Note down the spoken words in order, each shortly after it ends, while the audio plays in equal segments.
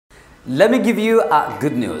Let me give you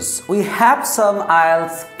good news. We have some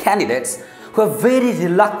IELTS candidates who are very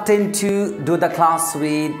reluctant to do the class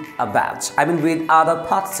with a batch, with other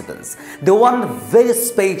participants. They want very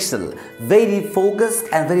special, very focused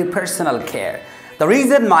and very personal care. The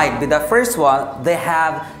reason might be the first one, they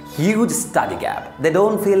have huge study gap. They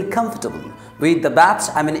don't feel comfortable with the batch,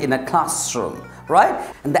 in a classroom, right?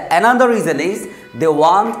 And another reason is they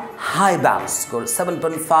want high balance score,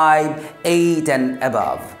 7.5, 8 and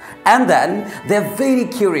above. And then they're very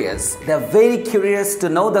curious. They're very curious to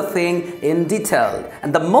know the thing in detail.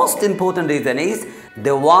 And the most important reason is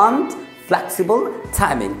they want flexible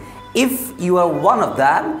timing. If you are one of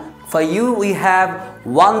them, for you we have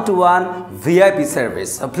one-to-one VIP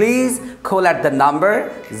service. So please call at the number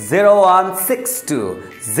 0162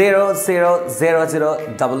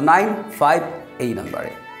 0000 995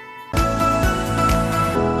 number.